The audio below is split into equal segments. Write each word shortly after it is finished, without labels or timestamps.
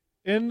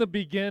In the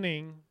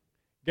beginning,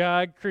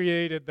 God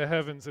created the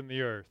heavens and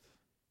the earth.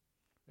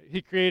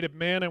 He created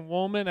man and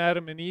woman,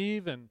 Adam and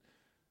Eve, and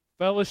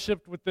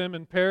fellowshiped with them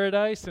in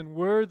paradise, and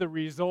we're the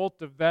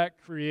result of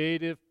that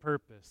creative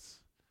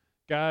purpose.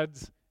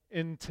 God's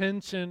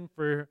intention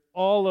for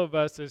all of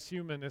us as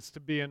humans is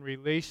to be in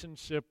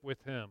relationship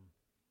with Him.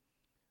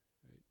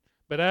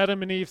 But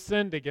Adam and Eve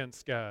sinned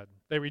against God.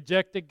 They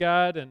rejected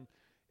God, and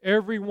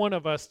every one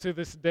of us to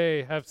this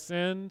day have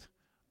sinned,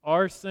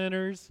 are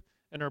sinners,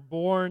 and are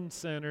born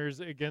sinners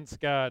against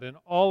God. And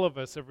all of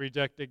us have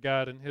rejected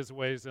God and His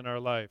ways in our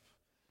life.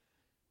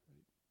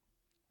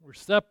 We're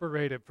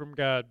separated from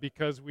God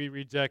because we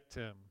reject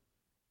Him.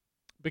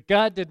 But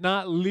God did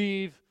not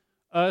leave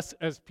us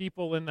as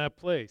people in that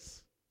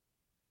place.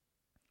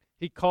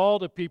 He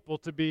called a people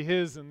to be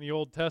His in the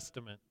Old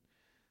Testament.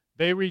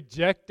 They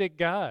rejected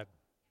God,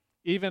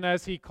 even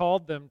as He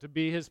called them to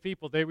be His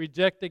people. They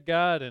rejected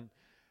God and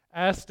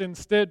asked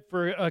instead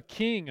for a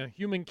king, a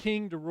human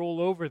king, to rule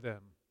over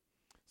them.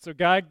 So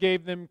God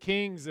gave them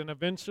kings, and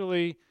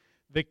eventually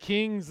the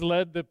kings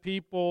led the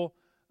people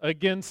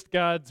against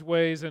God's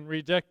ways and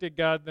rejected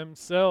God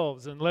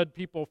themselves and led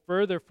people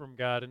further from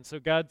God. And so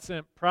God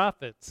sent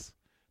prophets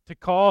to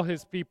call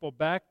His people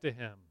back to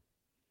Him.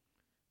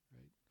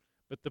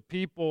 But the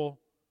people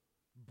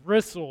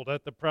bristled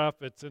at the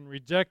prophets and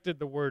rejected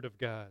the word of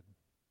God.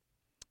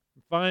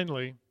 And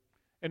finally,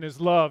 in His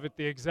love, at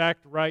the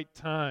exact right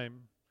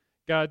time,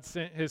 God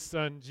sent His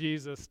Son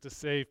Jesus to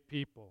save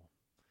people.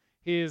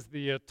 He is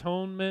the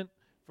atonement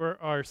for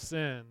our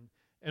sin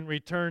and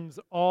returns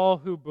all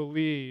who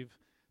believe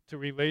to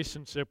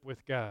relationship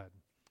with God.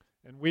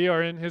 And we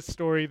are in His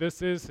story.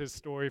 This is His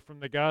story from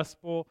the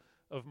Gospel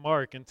of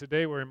Mark. And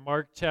today we're in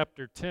Mark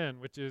chapter 10,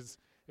 which is,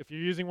 if you're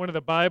using one of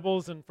the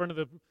Bibles in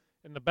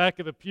the back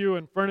of the pew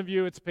in front of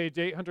you, it's page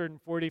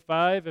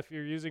 845. If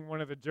you're using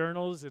one of the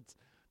journals,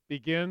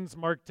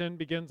 Mark 10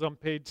 begins on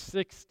page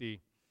 60.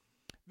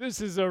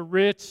 This is a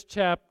rich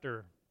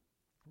chapter,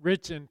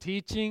 rich in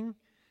teaching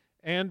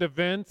and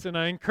events, and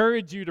I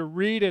encourage you to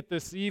read it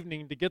this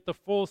evening to get the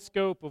full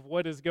scope of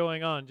what is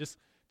going on. Just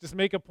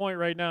make a point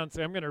right now and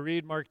say, I'm going to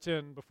read Mark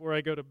 10 before I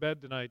go to bed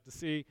tonight to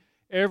see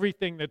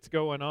everything that's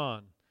going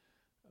on.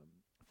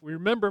 If we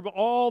remember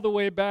all the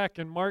way back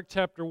in Mark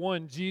chapter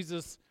 1,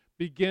 Jesus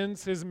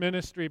begins His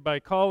ministry by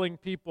calling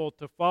people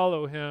to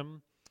follow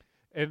Him.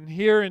 And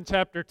here in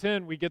chapter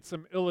 10, we get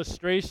some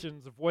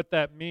illustrations of what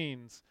that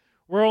means.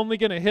 We're only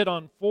going to hit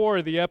on 4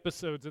 of the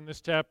episodes in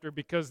this chapter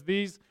because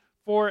these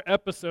 4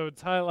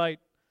 episodes highlight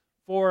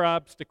 4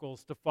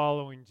 obstacles to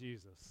following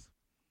Jesus.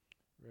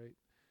 Right?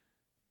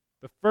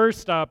 The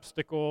first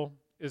obstacle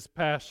is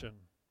passion.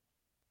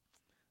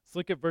 Let's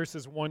look at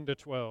verses 1 to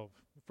 12.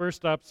 The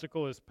first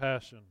obstacle is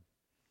passion.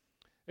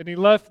 And He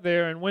left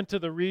there and went to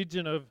the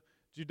region of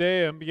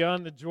Judea and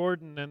beyond the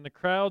Jordan, and the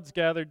crowds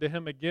gathered to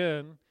Him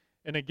again,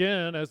 and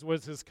again, as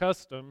was His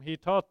custom, He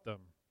taught them.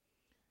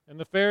 And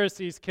the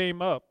Pharisees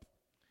came up,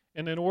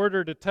 and in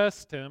order to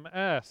test Him,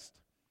 asked,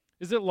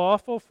 "Is it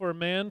lawful for a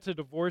man to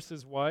divorce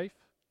his wife?"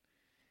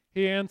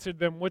 He answered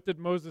them, "What did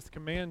Moses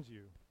command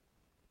you?"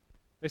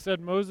 They said,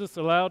 "Moses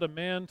allowed a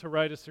man to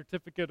write a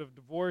certificate of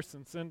divorce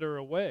and send her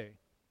away."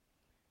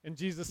 And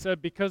Jesus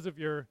said, "Because of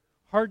your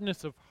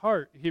hardness of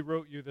heart, He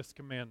wrote you this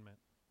commandment.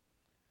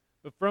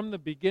 But from the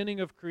beginning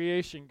of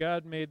creation,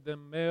 God made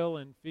them male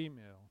and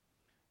female.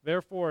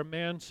 Therefore, a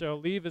man shall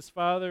leave his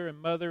father and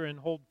mother and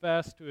hold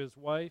fast to his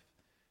wife,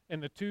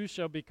 and the two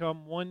shall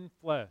become one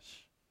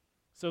flesh.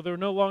 So they're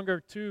no longer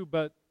two,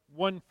 but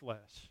one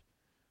flesh.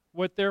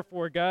 What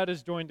therefore God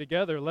has joined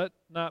together, let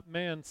not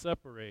man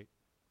separate."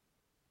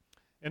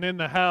 And in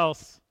the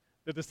house,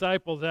 the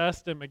disciples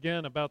asked Him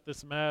again about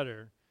this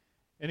matter.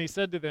 And He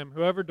said to them,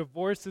 "Whoever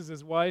divorces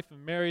his wife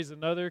and marries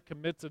another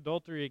commits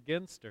adultery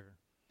against her.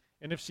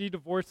 And if she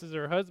divorces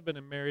her husband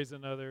and marries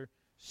another,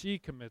 she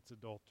commits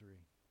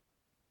adultery."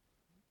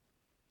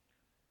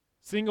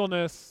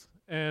 Singleness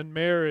and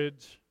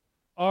marriage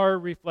are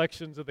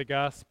reflections of the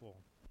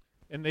gospel,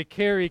 and they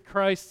carry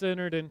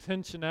Christ-centered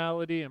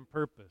intentionality and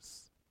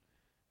purpose.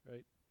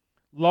 Right?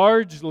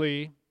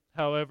 Largely,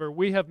 however,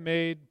 we have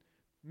made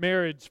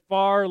marriage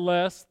far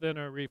less than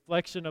a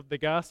reflection of the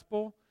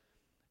gospel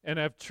and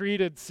have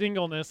treated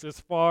singleness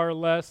as far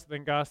less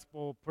than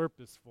gospel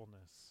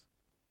purposefulness.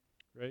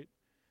 Right?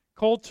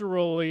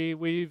 Culturally,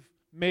 we've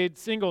made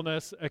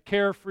singleness a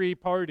carefree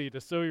party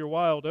to sow your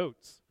wild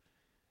oats,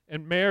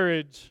 and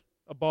marriage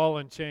a ball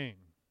and chain.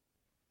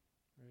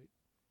 Right?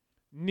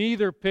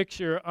 Neither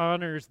picture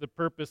honors the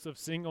purpose of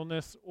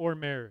singleness or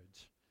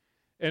marriage,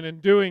 and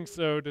in doing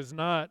so does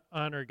not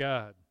honor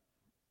God.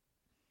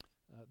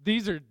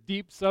 These are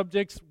deep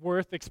subjects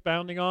worth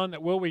expounding on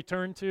that we'll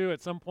return to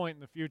at some point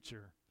in the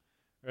future.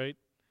 Right?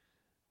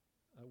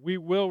 We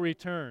will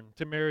return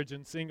to marriage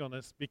and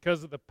singleness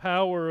because of the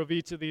power of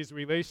each of these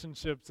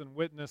relationships and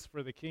witness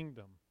for the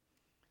kingdom.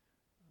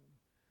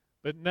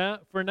 But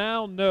for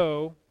now,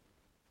 know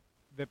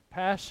that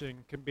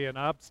passion can be an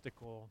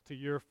obstacle to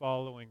your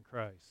following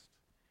Christ.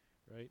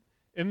 Right?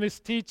 In this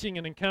teaching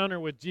and encounter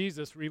with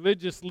Jesus,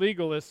 religious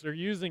legalists are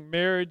using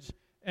marriage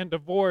and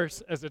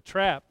divorce as a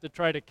trap to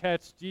try to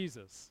catch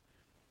Jesus.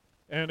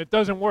 And it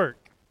doesn't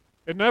work.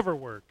 It never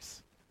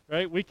works,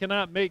 right? We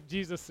cannot make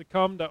Jesus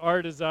succumb to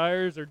our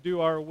desires or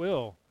do our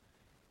will.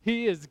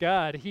 He is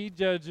God. He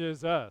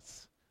judges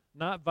us,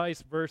 not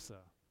vice versa.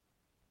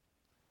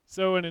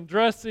 So in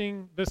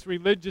addressing this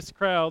religious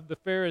crowd, the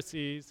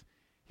Pharisees,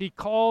 he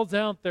calls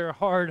out their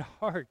hard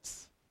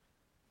hearts,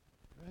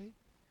 right?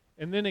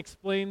 And then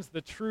explains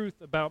the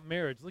truth about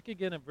marriage. Look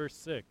again at verse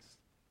 6.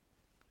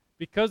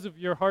 Because of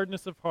your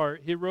hardness of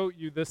heart, he wrote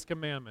you this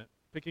commandment,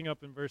 picking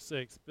up in verse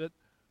 6. But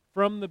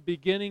from the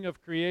beginning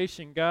of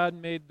creation, God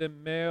made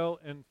them male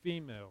and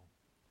female.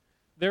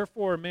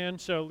 Therefore, a man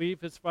shall leave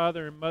his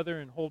father and mother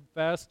and hold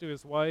fast to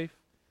his wife,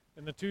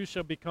 and the two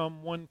shall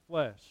become one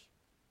flesh.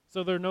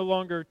 So they're no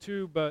longer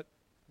two, but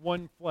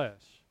one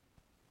flesh.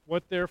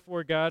 What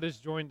therefore God has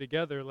joined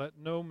together, let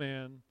no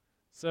man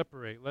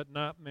separate. Let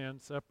not man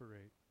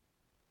separate.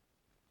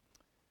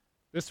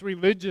 This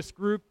religious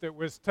group that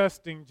was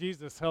testing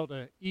Jesus held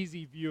an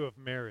easy view of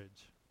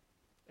marriage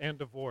and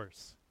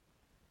divorce.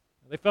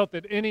 They felt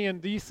that any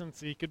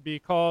indecency could be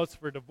cause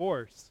for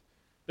divorce.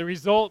 The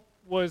result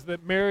was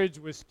that marriage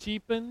was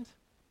cheapened,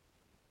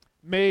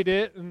 made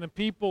it and the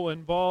people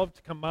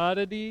involved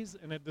commodities,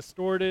 and it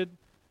distorted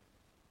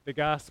the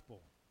gospel.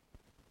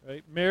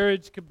 Right?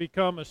 Marriage could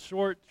become a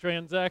short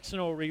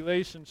transactional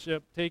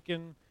relationship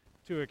taken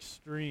to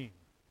extreme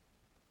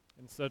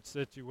in such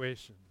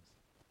situations.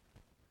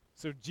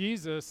 So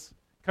Jesus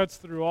cuts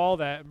through all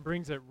that and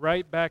brings it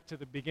right back to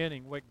the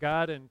beginning, what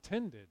God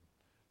intended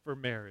for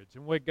marriage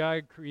and what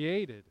God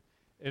created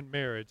in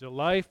marriage, a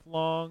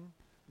lifelong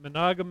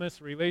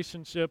monogamous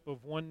relationship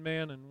of one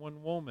man and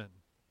one woman.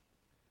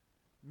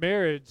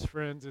 Marriage,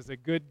 friends, is a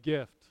good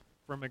gift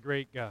from a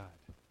great God.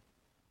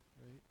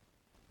 Right?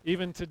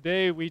 Even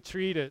today, we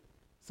treat it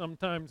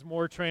sometimes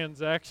more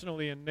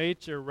transactionally in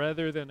nature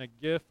rather than a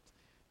gift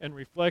and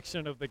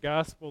reflection of the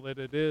gospel that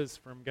it is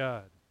from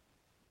God.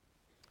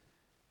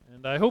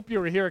 And I hope you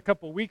were here a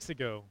couple weeks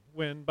ago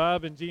when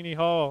Bob and Jeannie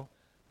Hall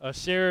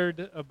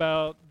shared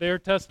about their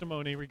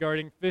testimony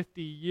regarding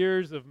 50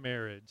 years of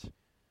marriage,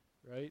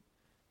 right?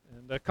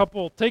 And a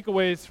couple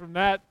takeaways from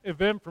that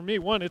event for me.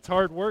 One, it's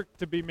hard work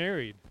to be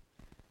married.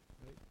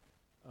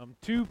 Right?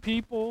 Two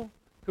people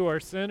who are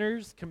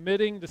sinners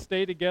committing to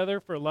stay together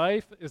for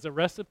life is a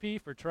recipe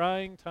for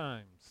trying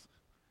times.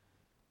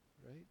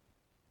 Right?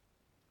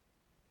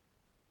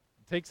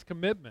 It takes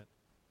commitment.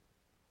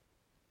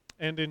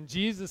 And in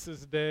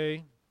Jesus'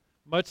 day,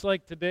 much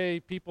like today,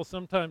 people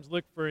sometimes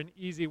look for an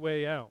easy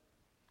way out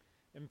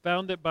and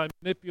found it by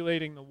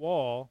manipulating the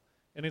wall,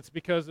 and it's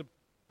because of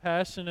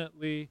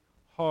passionately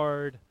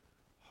hard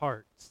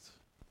hearts.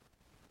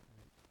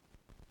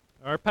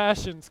 Our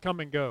passions come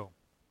and go,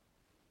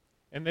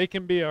 and they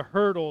can be a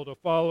hurdle to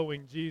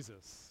following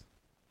Jesus.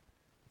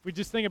 If we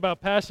just think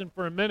about passion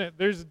for a minute,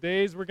 there's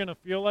days we're going to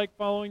feel like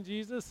following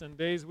Jesus and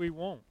days we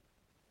won't.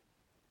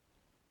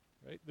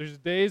 Right? There's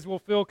days we'll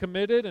feel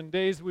committed and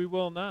days we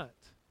will not.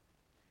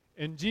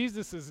 In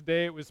Jesus'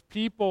 day, it was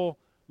people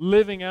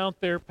living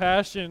out their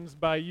passions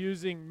by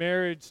using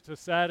marriage to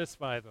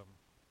satisfy them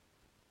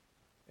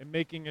and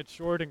making it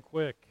short and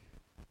quick.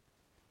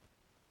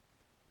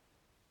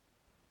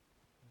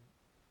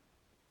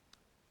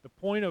 The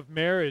point of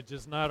marriage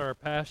is not our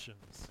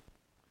passions.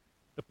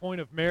 The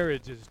point of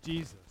marriage is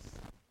Jesus.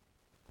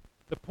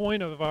 The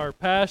point of our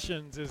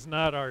passions is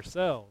not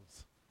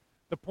ourselves.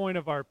 The point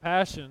of our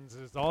passions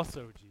is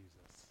also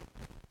Jesus.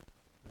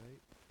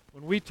 Right?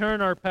 When we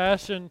turn our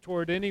passion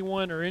toward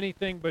anyone or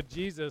anything but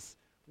Jesus,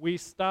 we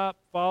stop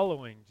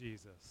following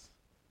Jesus.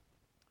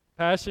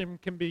 Passion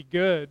can be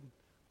good,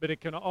 but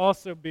it can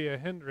also be a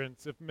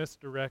hindrance if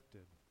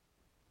misdirected.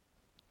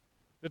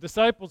 The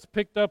disciples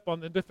picked up on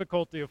the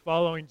difficulty of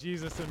following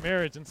Jesus in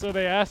marriage, and so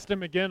they asked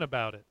him again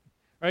about it.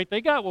 Right? They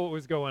got what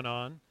was going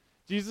on.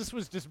 Jesus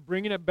was just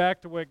bringing it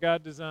back to what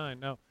God designed.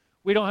 Now,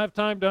 we don't have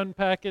time to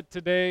unpack it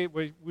today.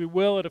 We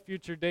will at a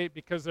future date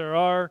because there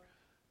are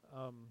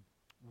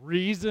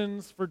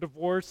reasons for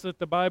divorce that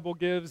the Bible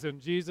gives and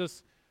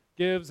Jesus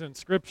gives and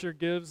Scripture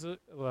gives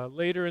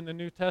later in the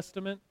New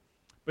Testament.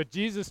 But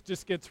Jesus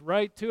just gets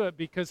right to it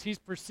because he's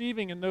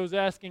perceiving in those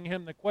asking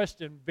him the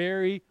question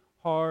very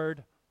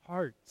hard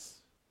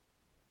hearts.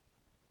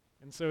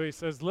 And so he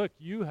says, look,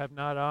 you have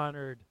not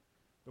honored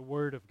the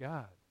Word of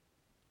God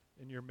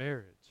in your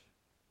marriage.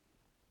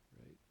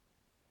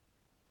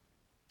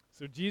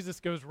 So Jesus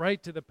goes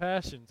right to the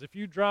passions. If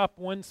you drop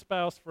one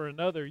spouse for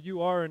another,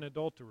 you are an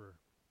adulterer.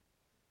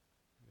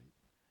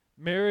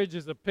 Marriage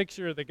is a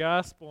picture of the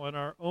gospel, and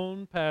our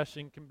own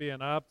passion can be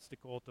an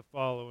obstacle to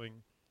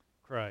following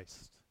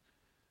Christ.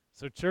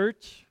 So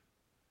church,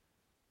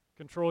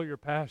 control your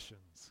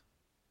passions.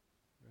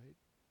 Right?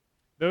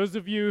 Those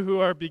of you who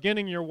are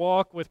beginning your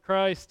walk with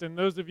Christ and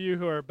those of you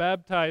who are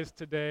baptized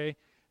today,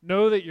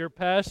 know that your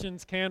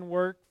passions can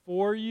work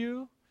for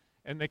you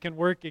and they can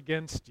work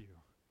against you.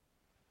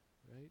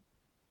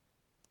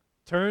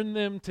 Turn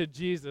them to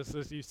Jesus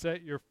as you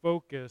set your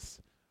focus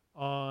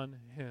on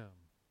him.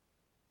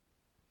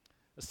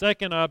 The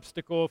second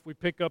obstacle, if we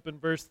pick up in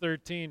verse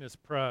 13, is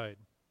pride.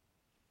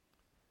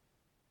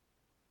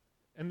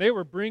 And they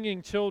were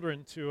bringing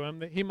children to him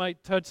that he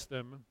might touch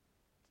them,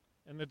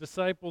 and the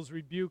disciples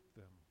rebuked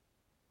them.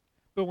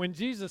 But when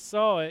Jesus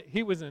saw it,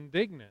 he was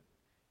indignant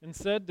and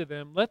said to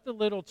them, "Let the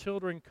little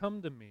children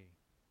come to me.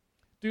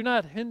 Do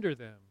not hinder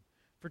them,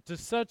 for to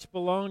such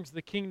belongs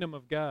the kingdom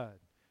of God.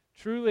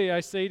 Truly I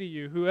say to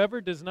you,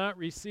 whoever does not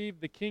receive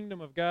the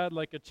kingdom of God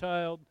like a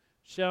child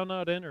shall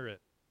not enter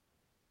it."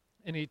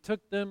 And he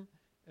took them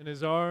in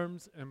his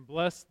arms and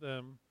blessed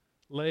them,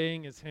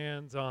 laying his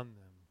hands on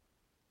them.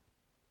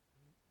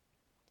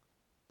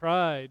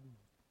 Pride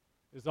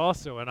is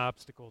also an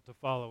obstacle to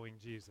following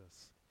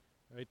Jesus.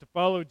 Right? To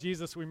follow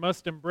Jesus, we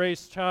must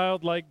embrace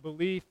childlike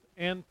belief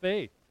and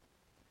faith.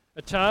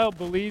 A child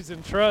believes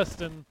and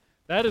trusts, and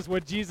that is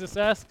what Jesus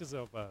asks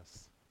of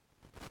us.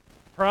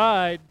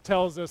 Pride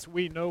tells us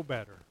we know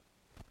better.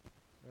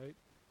 Right?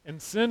 And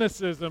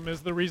cynicism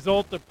is the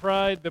result of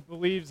pride that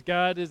believes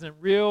God isn't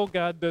real,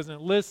 God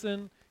doesn't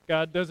listen,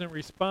 God doesn't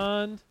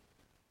respond,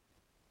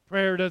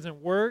 prayer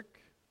doesn't work,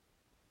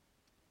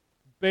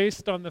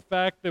 based on the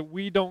fact that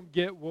we don't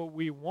get what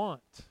we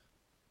want.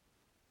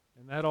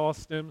 And that all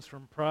stems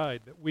from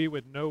pride, that we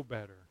would know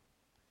better.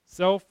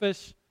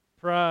 Selfish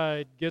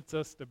pride gets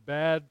us to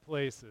bad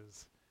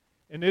places,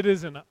 and it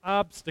is an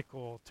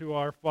obstacle to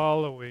our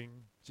following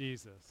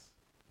Jesus.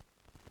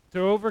 To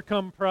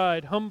overcome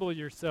pride, humble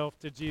yourself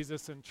to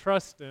Jesus and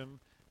trust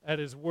him at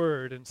his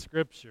word in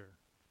Scripture.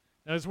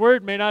 Now, his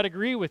word may not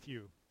agree with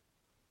you,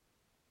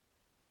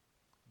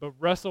 but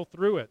wrestle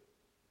through it.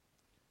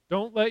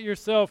 Don't let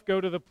yourself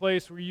go to the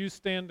place where you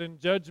stand in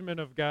judgment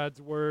of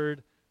God's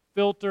word,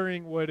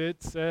 filtering what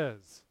it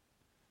says.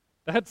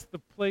 That's the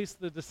place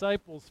the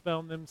disciples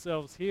found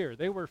themselves here.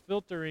 They were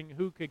filtering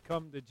who could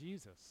come to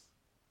Jesus.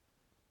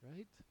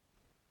 Right?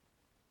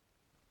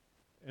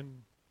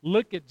 And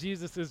look at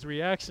Jesus'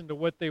 reaction to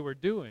what they were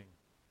doing.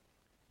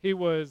 He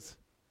was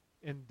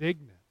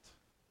indignant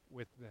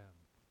with them.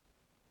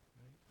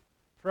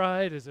 Right?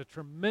 Pride is a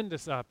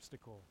tremendous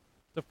obstacle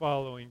to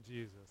following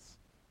Jesus.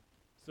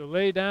 So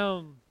lay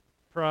down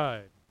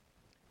pride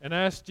and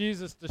ask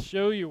Jesus to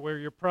show you where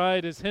your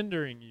pride is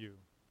hindering you.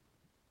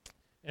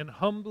 And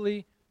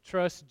humbly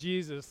trust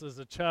Jesus as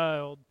a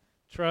child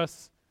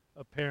trusts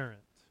a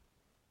parent.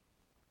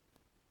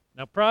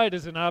 Now, pride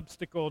is an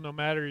obstacle no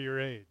matter your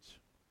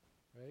age.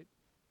 Right?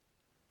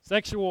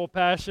 Sexual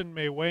passion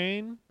may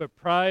wane, but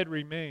pride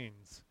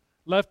remains.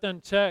 Left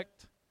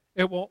unchecked,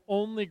 it will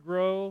only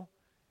grow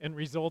and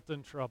result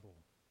in trouble.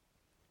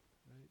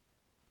 Right?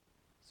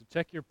 So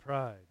check your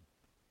pride.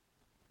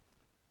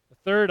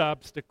 The third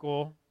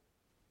obstacle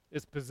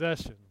is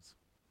possessions.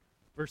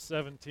 Verse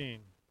 17.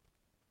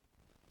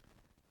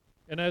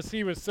 And as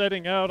he was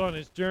setting out on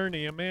his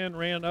journey, a man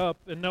ran up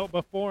and knelt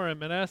before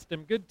him and asked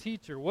him, "Good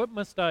teacher, what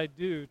must I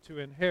do to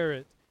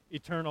inherit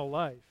eternal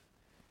life?"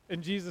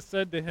 And Jesus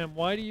said to him,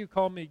 "Why do you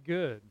call me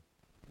good?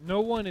 No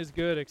one is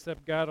good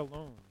except God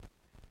alone.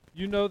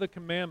 You know the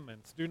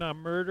commandments. Do not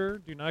murder,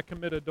 do not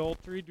commit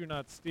adultery, do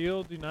not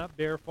steal, do not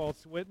bear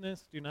false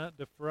witness, do not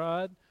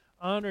defraud,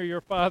 honor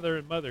your father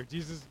and mother."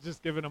 Jesus is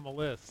just giving them a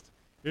list.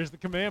 Here's the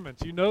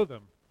commandments. You know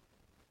them.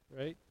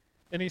 Right?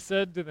 And he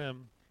said to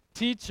them,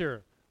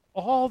 "Teacher,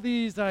 all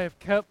these I have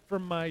kept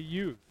from my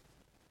youth."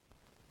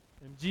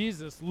 And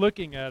Jesus,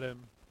 looking at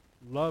him,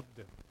 loved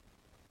him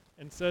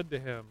and said to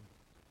him,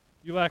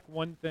 "You lack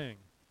one thing.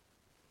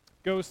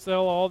 Go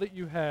sell all that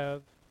you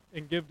have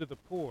and give to the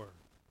poor,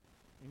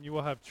 and you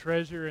will have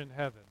treasure in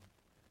heaven,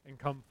 and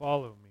come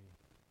follow me."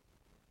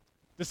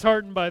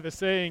 Disheartened by the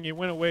saying, he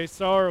went away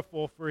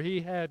sorrowful, for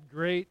he had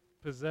great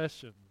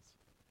possessions.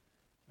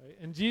 Right?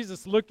 And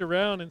Jesus looked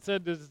around and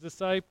said to his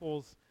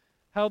disciples,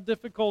 "How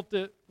difficult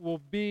it will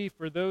be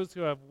for those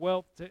who have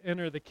wealth to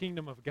enter the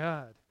kingdom of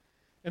God."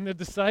 And the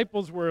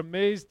disciples were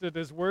amazed at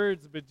his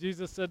words, but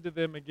Jesus said to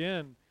them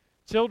again,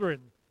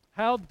 "Children,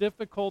 how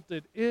difficult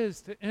it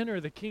is to enter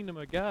the kingdom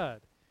of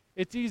God.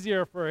 It's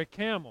easier for a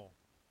camel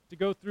to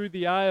go through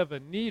the eye of a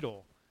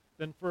needle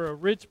than for a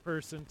rich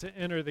person to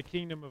enter the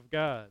kingdom of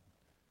God."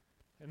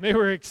 And they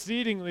were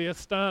exceedingly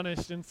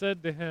astonished and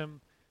said to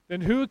him, "Then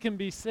who can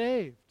be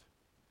saved?"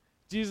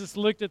 Jesus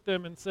looked at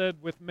them and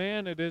said, "With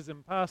man it is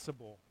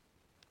impossible,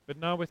 but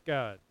not with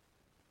God.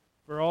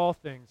 For all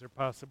things are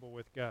possible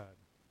with God."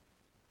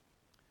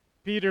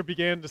 Peter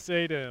began to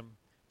say to him,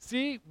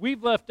 "See,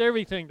 we've left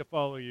everything to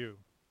follow you."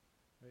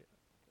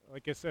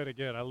 Like I said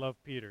again, I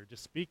love Peter.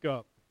 Just speak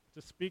up.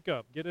 Just speak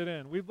up. Get it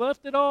in. "We've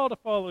left it all to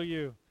follow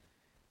you."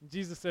 And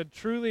Jesus said,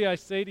 "Truly I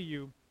say to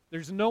you,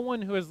 there's no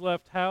one who has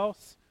left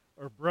house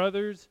or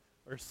brothers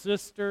or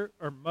sister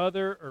or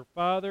mother or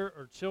father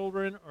or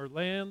children or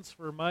lands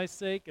for my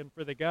sake and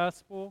for the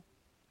gospel,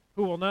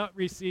 who will not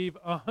receive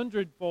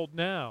 100-fold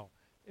now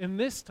in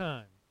this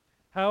time,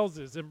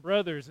 houses and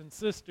brothers and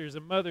sisters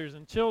and mothers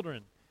and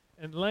children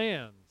and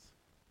lands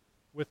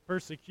with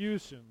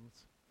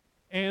persecutions,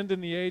 and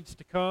in the age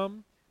to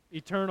come,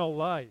 eternal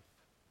life.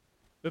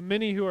 But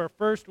many who are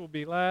first will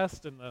be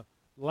last, and the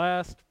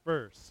last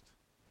first."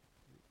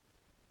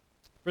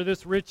 For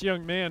this rich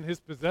young man, his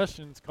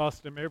possessions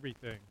cost him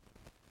everything.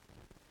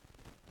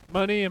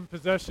 Money and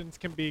possessions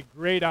can be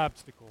great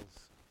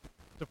obstacles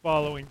to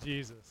following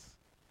Jesus.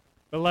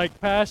 But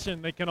like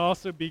passion, they can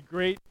also be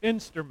great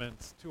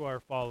instruments to our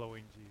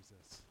following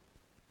Jesus.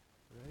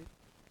 Right?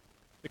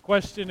 The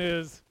question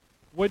is,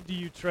 what do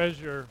you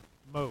treasure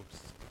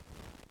most?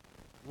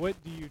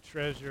 What do you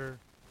treasure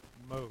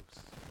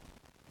most?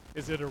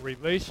 Is it a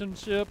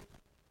relationship?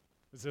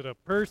 Is it a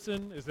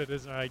person? Is it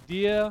an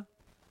idea?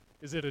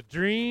 Is it a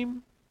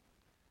dream?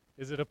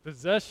 Is it a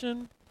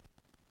possession?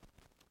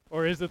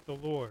 Or is it the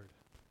Lord?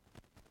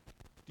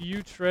 Do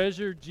you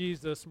treasure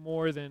Jesus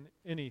more than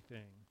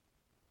anything?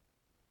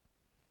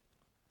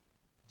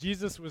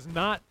 Jesus was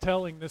not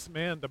telling this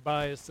man to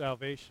buy his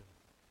salvation.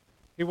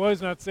 He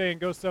was not saying,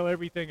 go sell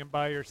everything and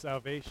buy your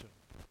salvation.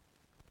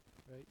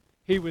 Right?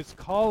 He was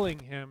calling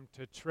him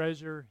to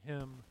treasure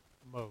him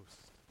most.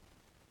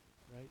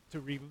 Right?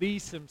 To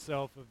release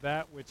himself of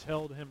that which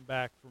held him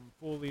back from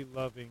fully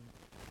loving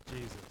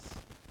Jesus.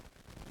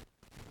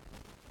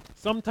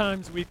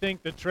 Sometimes we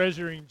think that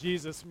treasuring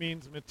Jesus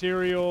means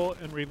material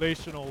and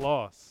relational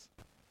loss.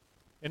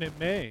 And it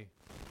may,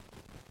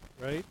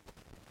 right?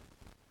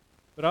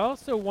 But I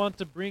also want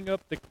to bring up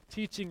the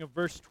teaching of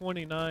verse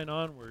 29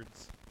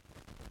 onwards,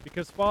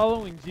 because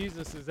following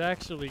Jesus is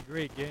actually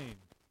great gain.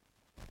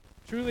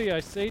 Truly I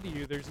say to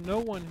you, there's no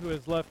one who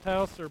has left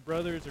house or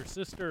brothers or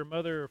sister or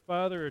mother or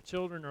father or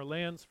children or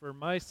lands for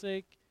my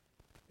sake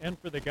and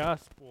for the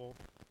gospel,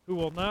 who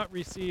will not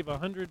receive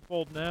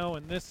 100-fold now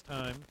in this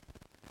time,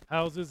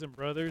 houses and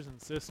brothers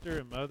and sister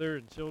and mother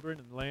and children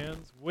and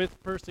lands,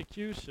 with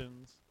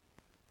persecutions,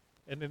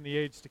 and in the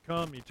age to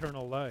come,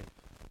 eternal life.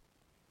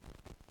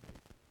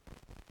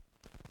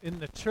 In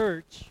the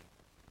church,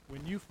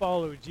 when you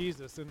follow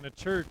Jesus, in the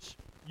church,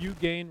 you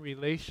gain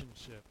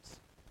relationships.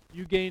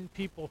 You gain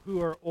people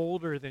who are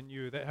older than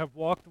you, that have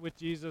walked with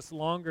Jesus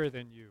longer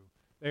than you.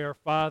 They are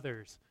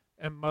fathers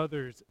and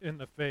mothers in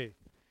the faith.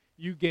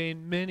 You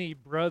gain many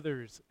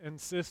brothers and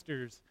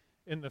sisters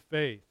in the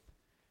faith.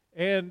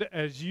 And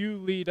as you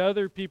lead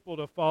other people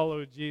to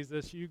follow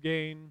Jesus, you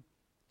gain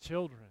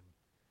children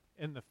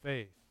in the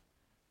faith,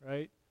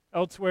 right?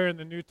 Elsewhere in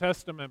the New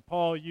Testament,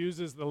 Paul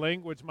uses the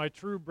language, my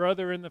true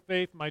brother in the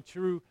faith, my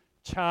true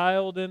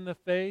child in the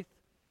faith.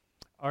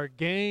 Our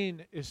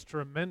gain is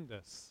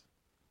tremendous,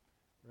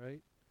 right?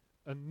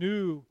 A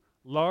new,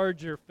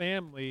 larger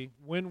family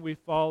when we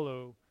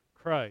follow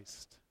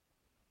Christ.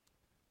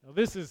 Now,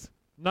 this is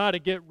not a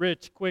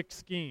get-rich-quick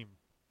scheme.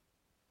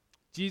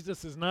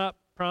 Jesus is not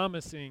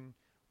promising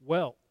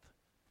wealth.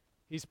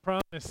 He's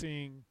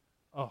promising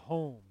a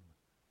home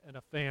and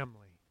a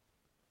family.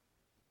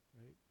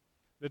 Right?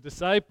 The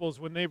disciples,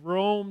 when they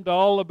roamed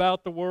all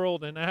about the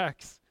world in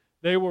Acts,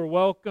 they were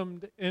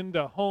welcomed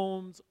into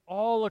homes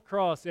all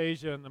across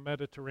Asia and the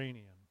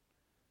Mediterranean.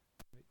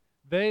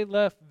 They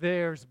left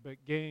theirs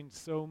but gained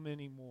so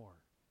many more.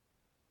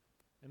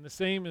 And the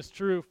same is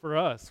true for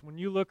us. When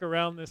you look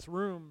around this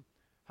room,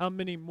 how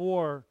many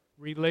more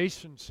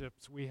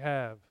relationships we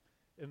have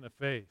in the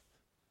faith.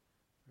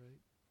 Right?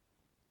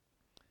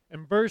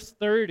 And verse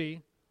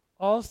 30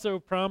 also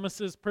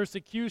promises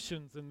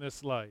persecutions in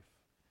this life,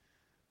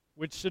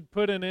 which should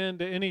put an end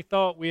to any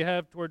thought we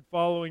have toward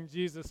following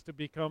Jesus to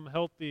become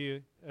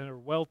healthy or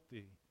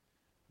wealthy.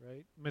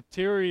 Right?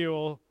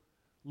 Material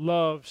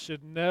love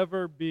should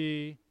never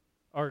be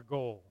our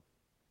goal.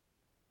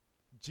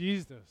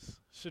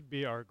 Jesus should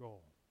be our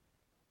goal,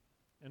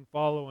 and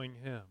following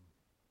him.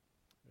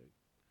 Right?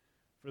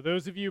 For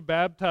those of you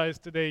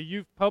baptized today,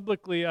 you've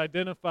publicly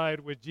identified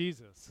with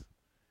Jesus,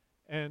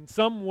 and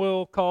some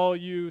will call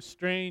you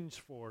strange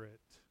for it.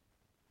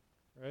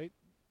 Right?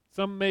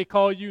 Some may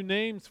call you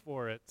names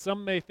for it.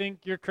 Some may think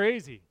you're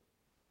crazy.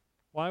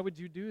 Why would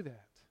you do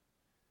that?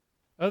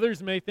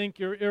 Others may think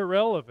you're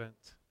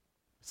irrelevant.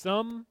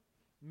 Some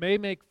may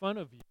make fun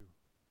of you.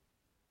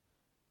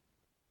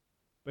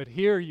 But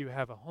here you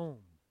have a home,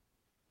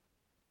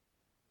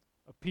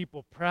 a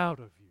people proud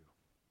of you,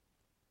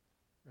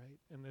 right,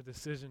 and the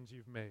decisions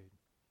you've made.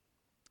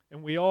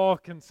 And we all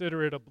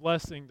consider it a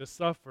blessing to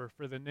suffer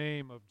for the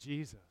name of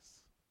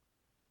Jesus,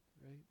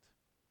 right?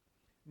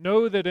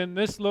 Know that in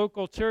this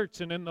local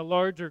church and in the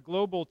larger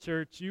global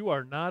church, you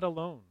are not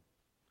alone.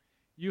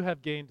 You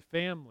have gained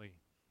family,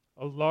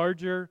 a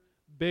larger,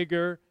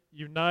 bigger,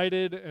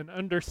 united, and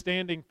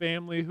understanding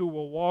family who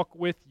will walk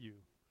with you.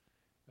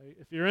 Right?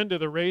 If you're into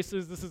the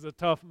races, this is a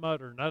Tough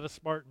Mudder, not a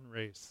Spartan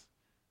race.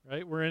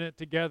 Right? We're in it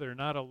together,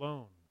 not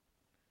alone.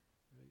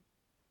 Right?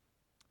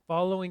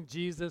 Following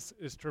Jesus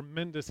is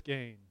tremendous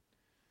gain.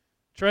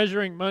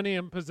 Treasuring money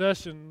and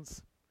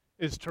possessions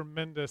is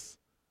tremendous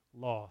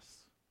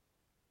loss.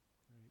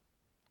 Right?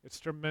 It's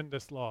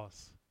tremendous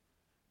loss.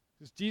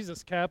 Because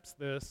Jesus caps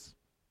this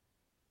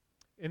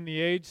in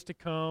the age to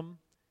come,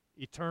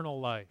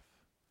 eternal life.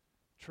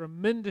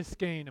 Tremendous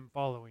gain in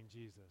following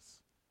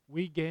Jesus.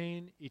 We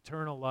gain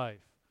eternal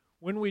life.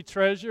 When we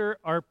treasure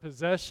our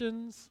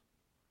possessions,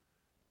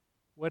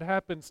 what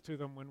happens to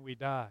them when we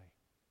die?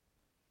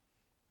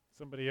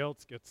 Somebody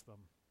else gets them,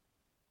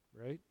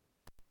 right?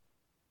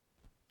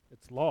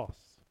 It's loss,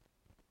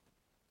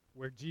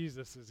 where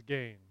Jesus is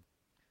gain.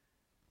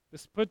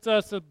 This puts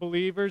us as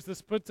believers,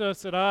 this puts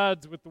us at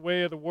odds with the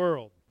way of the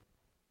world.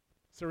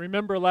 So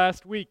remember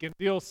last week, and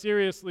deal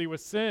seriously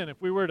with sin.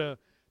 If we were to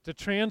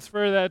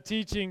transfer that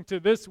teaching to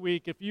this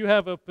week, if you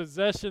have a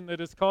possession that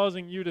is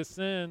causing you to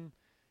sin,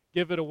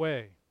 give it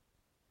away.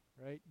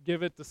 Right?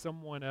 Give it to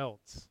someone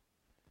else.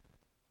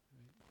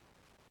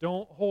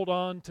 Don't hold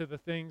on to the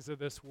things of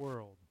this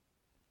world.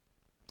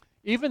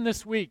 Even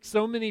this week,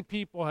 so many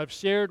people have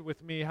shared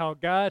with me how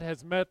God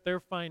has met their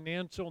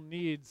financial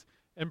needs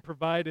and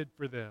provided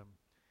for them.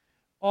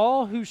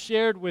 All who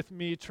shared with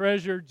me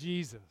treasure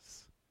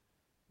Jesus,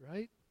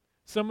 right?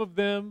 Some of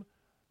them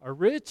are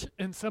rich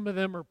and some of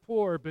them are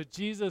poor, but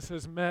Jesus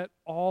has met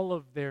all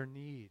of their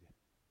need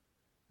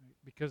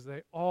because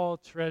they all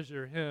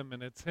treasure Him,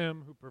 and it's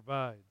Him who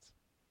provides.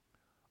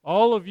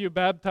 All of you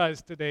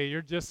baptized today,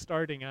 you're just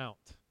starting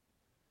out.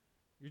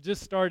 You're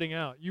just starting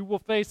out. You will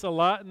face a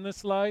lot in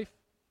this life,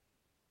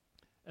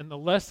 and the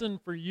lesson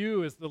for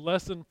you is the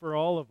lesson for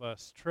all of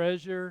us.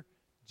 Treasure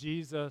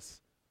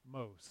Jesus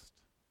most.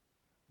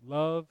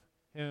 Love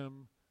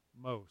Him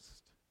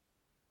most.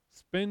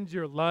 Spend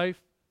your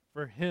life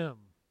for Him.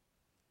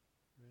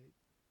 Right?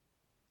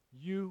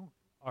 You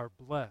are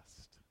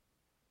blessed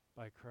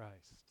by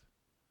Christ.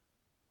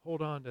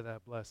 Hold on to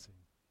that blessing.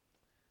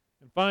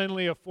 And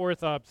finally, a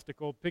fourth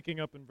obstacle, picking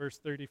up in verse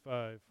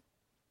 35.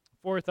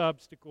 Fourth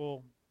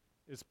obstacle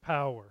is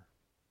power.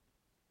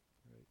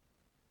 Right?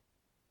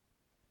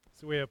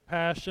 So we have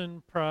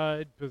passion,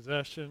 pride,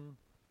 possession,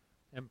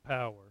 and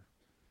power.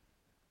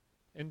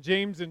 And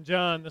James and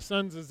John, the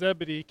sons of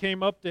Zebedee,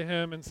 came up to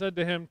him and said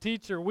to him,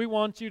 "Teacher, we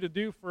want you to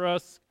do for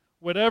us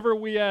whatever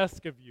we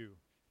ask of you."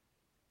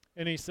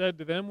 And he said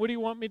to them, "What do you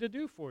want me to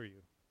do for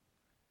you?"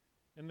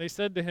 And they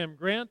said to him,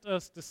 "Grant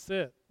us to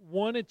sit,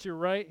 one at your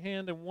right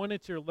hand and one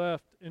at your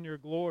left in your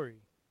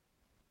glory."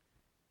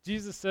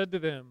 Jesus said to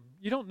them,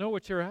 "You don't know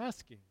what you're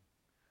asking.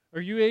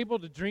 Are you able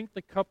to drink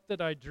the cup that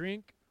I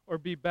drink, or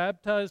be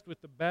baptized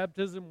with the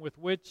baptism with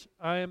which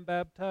I am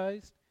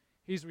baptized?"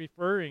 He's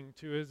referring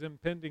to his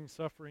impending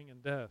suffering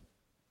and death.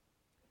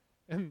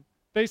 And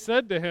they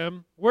said to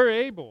him, "We're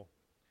able."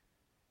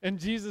 And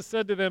Jesus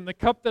said to them, "The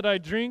cup that I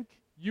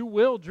drink, you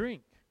will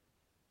drink."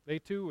 They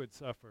too would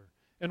suffer.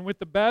 "And with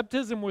the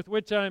baptism with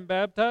which I am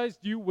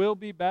baptized, you will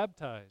be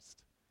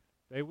baptized."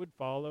 They would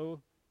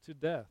follow to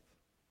death.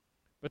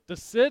 "But to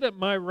sit at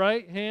my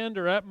right hand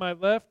or at my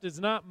left is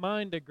not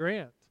mine to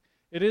grant.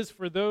 It is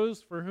for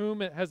those for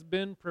whom it has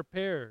been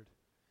prepared."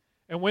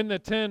 And when the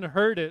 10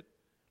 heard it,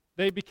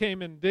 they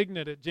became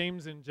indignant at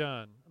James and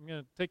John. I'm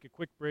going to take a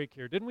quick break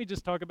here. Didn't we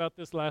just talk about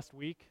this last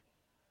week?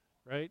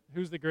 Right?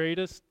 Who's the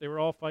greatest? They were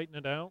all fighting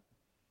it out.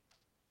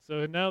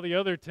 So now the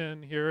other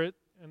 10 hear it,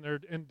 and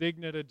they're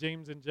indignant at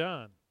James and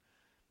John.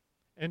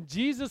 And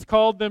Jesus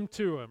called them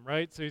to him,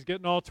 right? So he's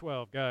getting all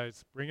 12.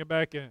 Guys, bring it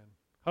back in.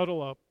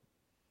 Huddle up.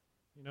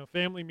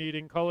 Family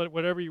meeting, call it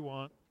whatever you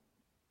want.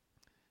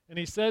 And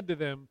he said to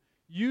them,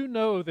 "You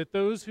know that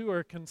those who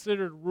are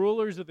considered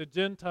rulers of the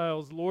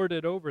Gentiles lord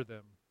it over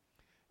them,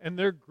 and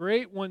their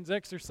great ones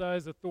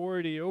exercise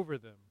authority over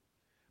them.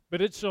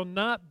 But it shall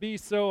not be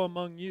so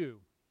among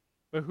you.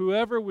 But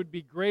whoever would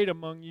be great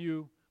among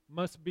you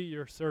must be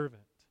your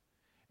servant.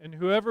 And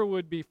whoever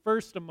would be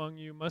first among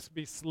you must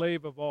be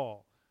slave of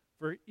all.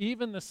 For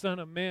even the Son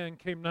of Man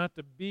came not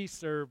to be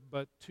served,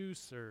 but to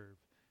serve,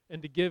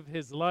 and to give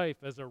his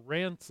life as a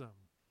ransom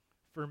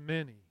for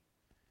many."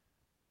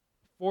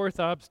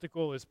 Fourth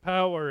obstacle is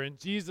power, and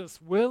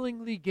Jesus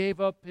willingly gave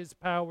up his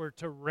power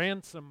to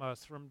ransom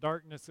us from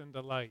darkness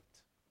into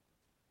light.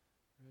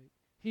 Right?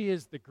 He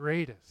is the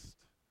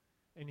greatest,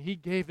 and he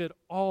gave it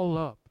all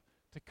up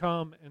to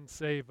come and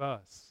save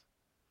us.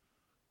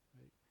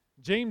 Right?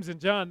 James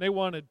and John, they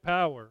wanted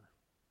power.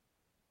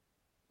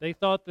 They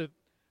thought that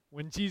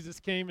when Jesus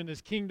came in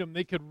his kingdom,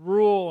 they could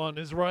rule on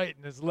his right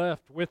and his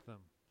left with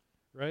them.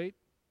 Right?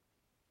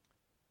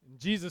 And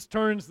Jesus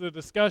turns the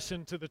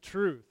discussion to the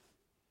truth.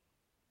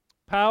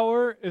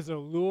 Power is a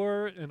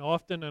lure and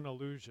often an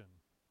illusion.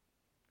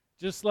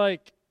 Just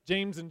like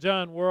James and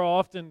John, we're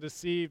often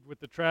deceived with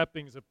the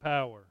trappings of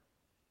power.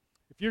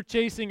 If you're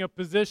chasing a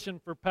position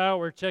for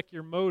power, check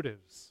your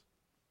motives.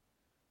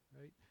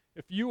 Right?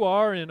 If you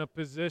are in a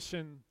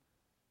position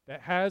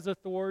that has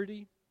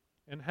authority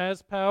and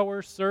has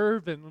power,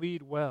 serve and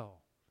lead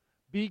well.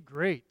 Be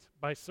great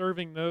by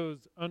serving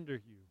those under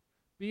you.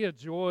 Be a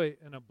joy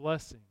and a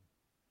blessing.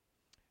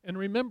 And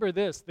remember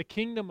this, the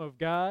kingdom of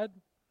God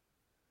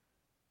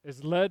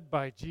is led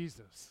by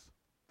Jesus,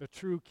 the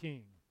true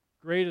King,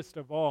 greatest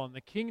of all. And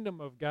the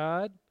kingdom of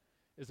God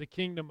is a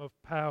kingdom of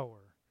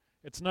power.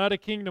 It's not a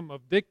kingdom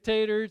of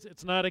dictators.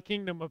 It's not a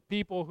kingdom of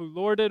people who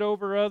lord it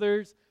over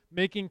others,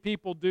 making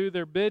people do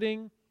their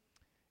bidding.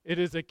 It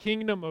is a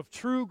kingdom of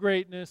true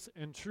greatness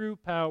and true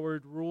power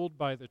ruled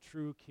by the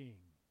true King.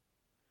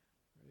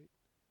 Right?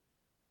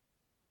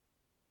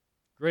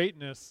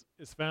 Greatness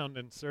is found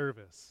in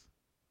service.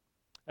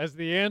 As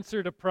the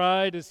answer to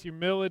pride is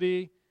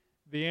humility,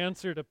 the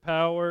answer to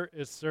power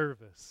is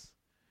service.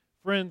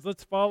 Friends,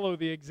 let's follow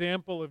the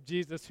example of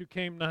Jesus, who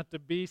came not to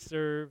be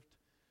served,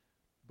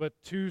 but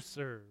to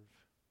serve,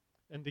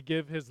 and to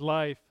give his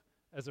life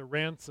as a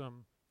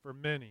ransom for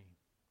many.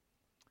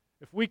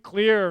 If we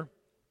clear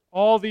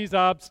all these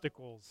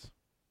obstacles,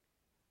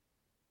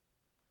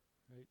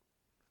 right?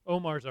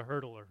 Omar's a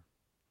hurdler.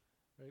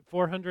 Right?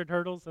 400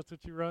 hurdles, that's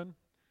what you run?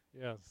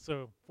 Yeah,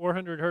 so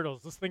 400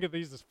 hurdles. Let's think of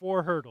these as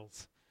 4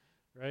 hurdles,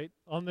 right?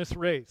 On this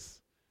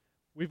race.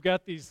 We've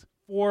got these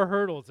 4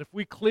 hurdles. If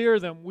we clear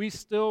them, we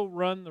still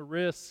run the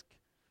risk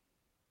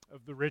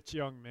of the rich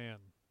young man,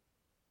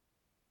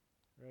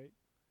 right?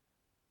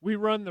 We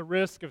run the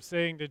risk of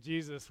saying to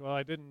Jesus, well,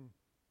 I didn't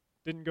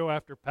go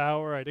after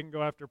power, I didn't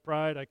go after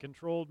pride, I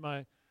controlled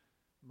my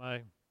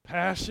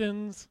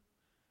passions,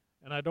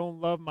 and I don't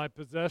love my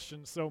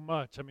possessions so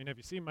much. I mean, have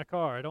you seen my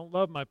car? I don't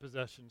love my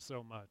possessions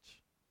so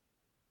much.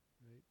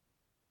 Right?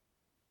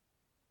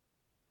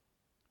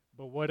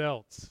 But what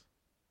else?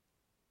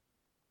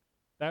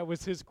 That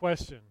was his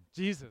question.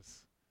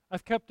 Jesus,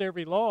 I've kept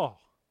every law.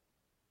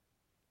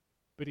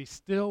 But he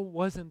still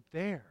wasn't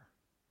there.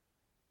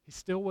 He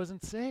still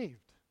wasn't saved.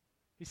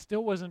 He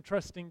still wasn't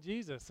trusting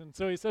Jesus. And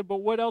so he said,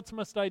 but what else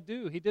must I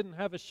do? He didn't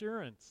have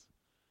assurance.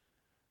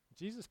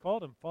 Jesus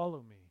called him,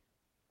 follow me.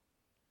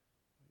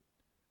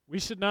 We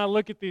should not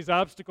look at these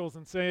obstacles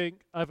and say,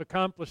 I've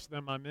accomplished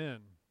them, I'm in.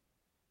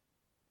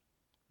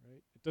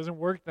 Right? It doesn't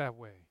work that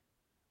way.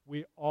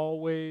 We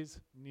always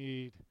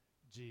need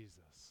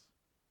Jesus.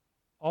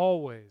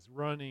 Always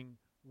running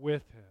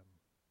with him.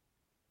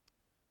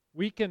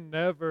 We can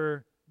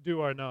never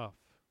do enough.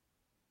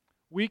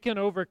 We can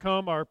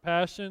overcome our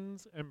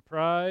passions and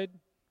pride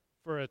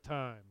for a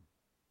time.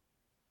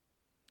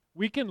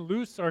 We can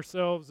loose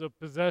ourselves of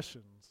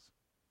possessions.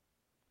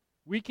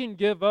 We can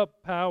give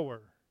up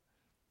power,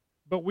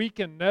 but we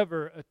can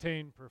never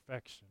attain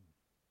perfection.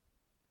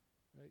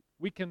 Right?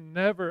 We can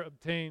never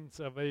obtain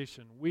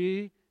salvation.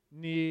 We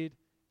need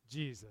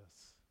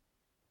Jesus.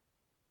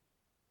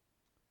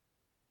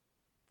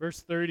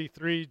 Verse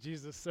 33,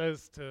 Jesus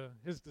says to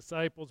his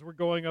disciples, we're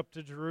going up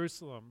to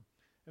Jerusalem,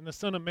 and the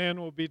Son of Man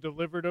will be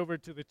delivered over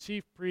to the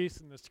chief priests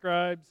and the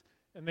scribes,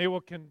 and they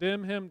will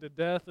condemn him to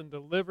death and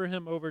deliver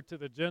him over to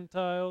the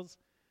Gentiles,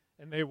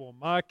 and they will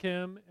mock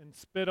him and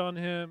spit on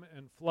him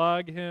and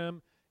flog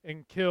him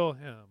and kill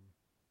him.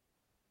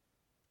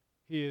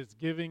 He is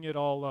giving it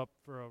all up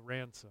for a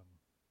ransom.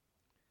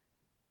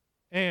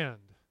 And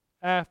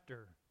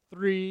after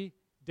 3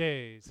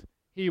 days,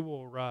 he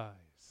will rise.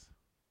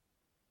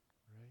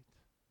 Right?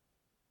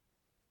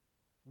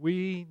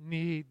 We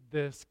need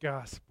this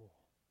gospel.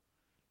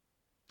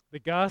 The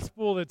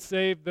gospel that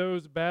saved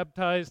those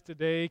baptized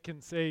today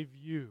can save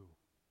you.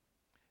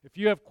 If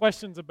you have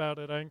questions about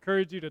it, I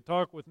encourage you to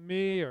talk with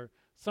me or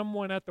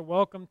someone at the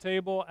welcome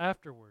table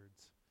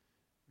afterwards.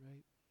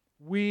 Right?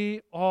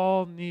 We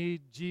all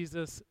need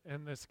Jesus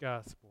and this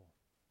gospel.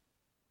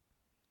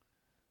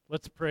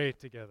 Let's pray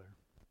together.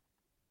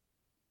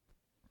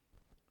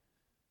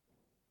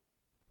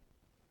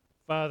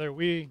 Father,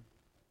 we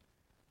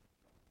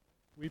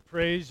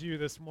praise you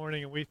this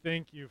morning, and we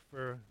thank you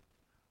for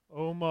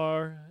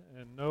Omar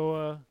and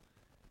Noah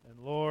and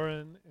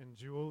Lauren and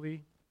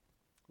Julie.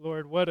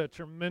 Lord, what a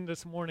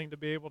tremendous morning to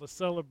be able to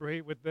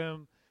celebrate with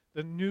them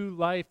the new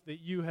life that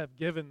you have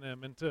given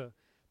them and to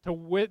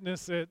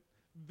witness it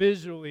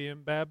visually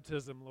in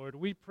baptism, Lord.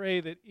 We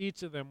pray that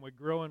each of them would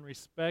grow in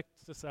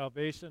respect to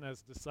salvation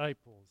as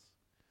disciples.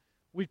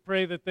 We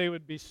pray that they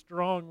would be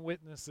strong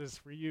witnesses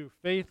for you,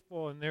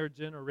 faithful in their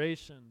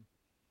generation,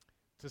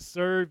 to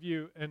serve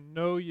you and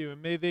know you.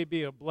 And may they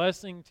be a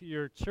blessing to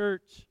your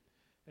church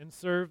and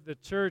serve the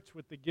church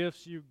with the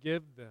gifts you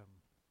give them,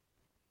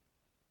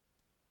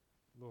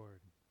 Lord.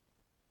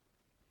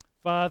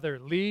 Father,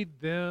 lead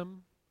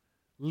them,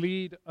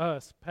 lead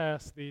us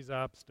past these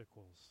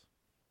obstacles,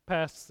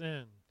 past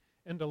sin,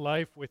 into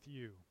life with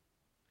you.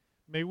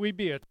 May we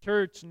be a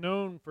church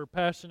known for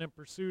passionate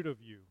pursuit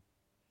of you.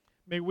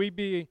 May we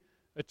be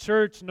a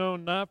church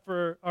known not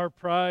for our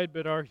pride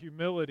but our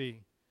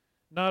humility,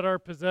 not our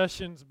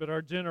possessions but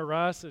our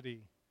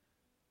generosity,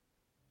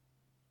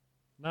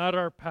 not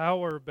our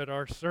power but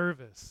our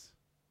service,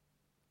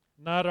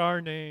 not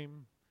our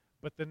name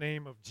but the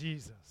name of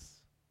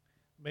Jesus.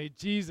 May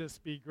Jesus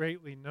be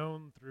greatly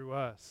known through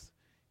us.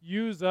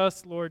 Use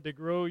us, Lord, to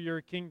grow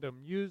your kingdom.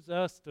 Use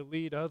us to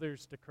lead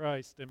others to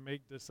Christ and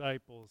make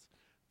disciples.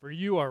 For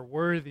you are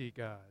worthy,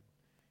 God.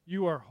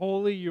 You are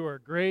holy, you are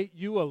great,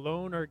 you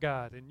alone are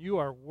God, and you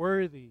are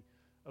worthy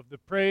of the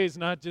praise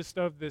not just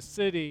of this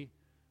city,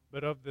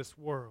 but of this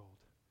world.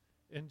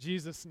 In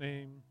Jesus'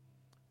 name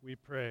we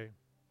pray.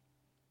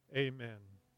 Amen.